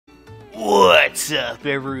What's up,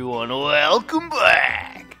 everyone? Welcome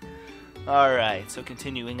back! Alright, so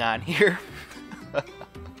continuing on here. But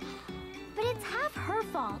it's half her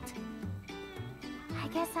fault. I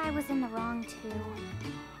guess I was in the wrong,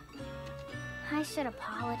 too. I should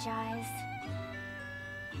apologize.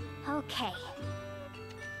 Okay.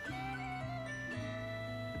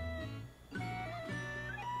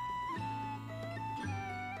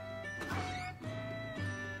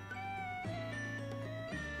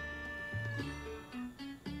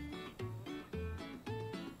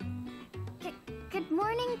 Good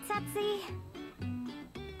morning, Setsi.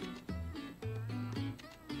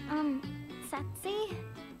 Setsi?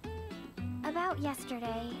 About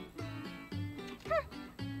yesterday.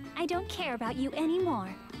 I don't care about you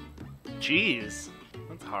anymore. Jeez,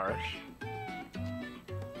 that's harsh.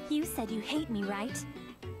 You said you hate me, right?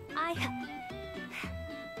 I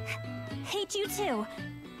hate you too.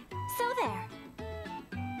 So there.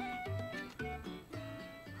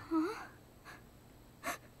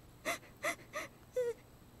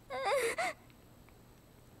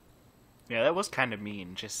 Yeah, that was kind of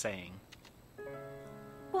mean, just saying.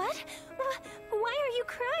 What? Why are you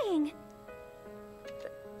crying?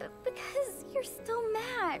 Because you're still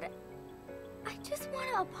mad. I just want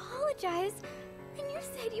to apologize, and you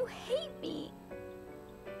said you hate me.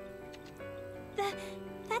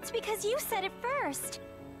 That's because you said it first.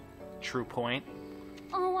 True point.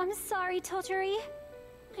 Oh, I'm sorry, Totori.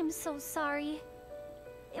 I'm so sorry.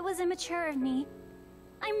 It was immature of me.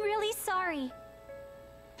 I'm really sorry.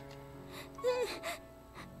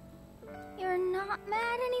 You're not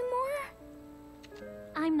mad anymore?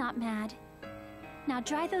 I'm not mad. Now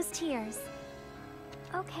dry those tears.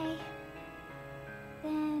 Okay.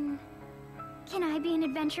 Then... can I be an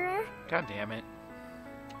adventurer? God damn it.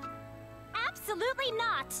 Absolutely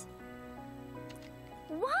not!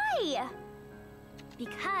 Why?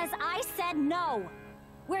 Because I said no!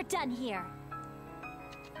 We're done here.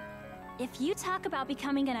 If you talk about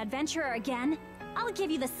becoming an adventurer again, I'll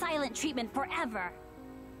give you the silent treatment forever.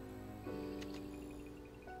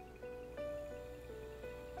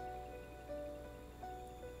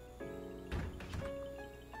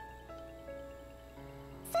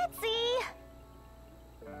 Setsi!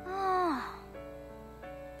 Oh.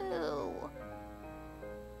 Boo.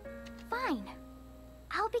 Fine.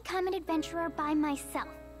 I'll become an adventurer by myself,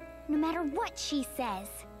 no matter what she says.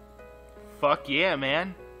 Fuck yeah,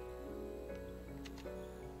 man.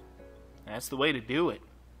 That's the way to do it.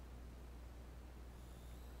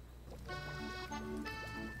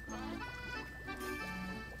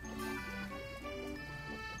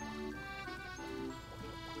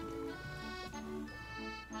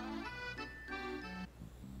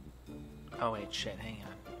 Oh wait, shit, hang on.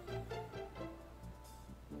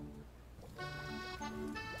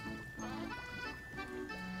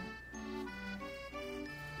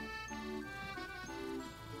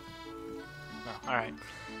 Oh, alright.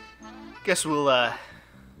 Guess we'll head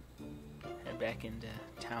back into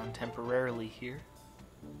town temporarily here.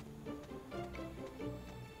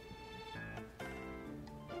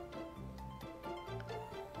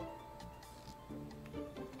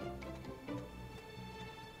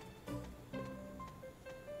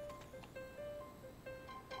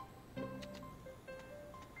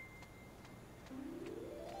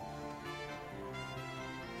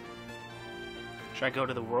 Should I go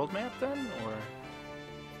to the world map then, or...?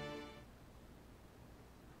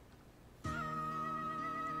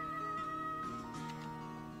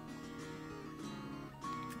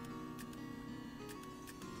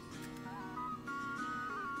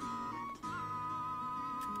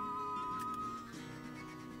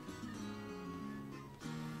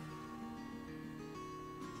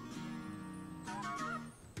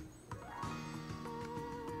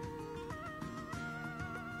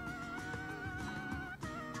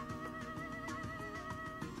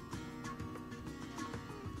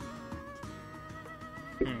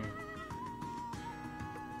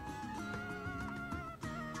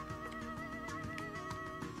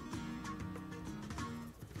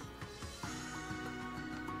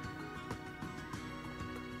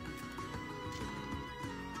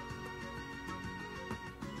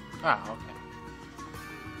 Ah, okay.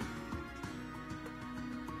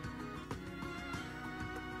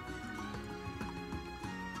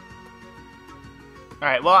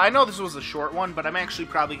 Alright, well, I know this was a short one, but I'm actually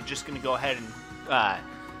probably just going to go ahead and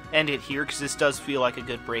end it here, because this does feel like a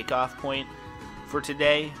good break-off point for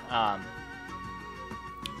today.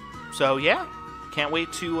 So, yeah, can't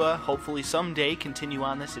wait to hopefully someday continue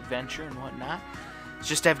on this adventure and whatnot. It's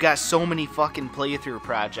just I've got so many fucking playthrough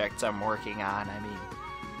projects I'm working on. I mean,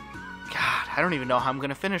 God, I don't even know how I'm going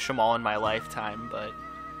to finish them all in my lifetime, but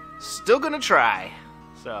still gonna try.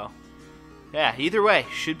 So, yeah, either way,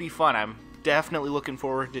 should be fun. I'm definitely looking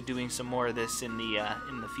forward to doing some more of this in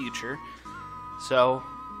the future. So,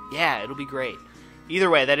 yeah, it'll be great. Either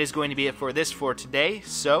way, that is going to be it for today.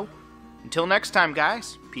 So, until next time,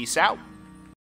 guys, peace out.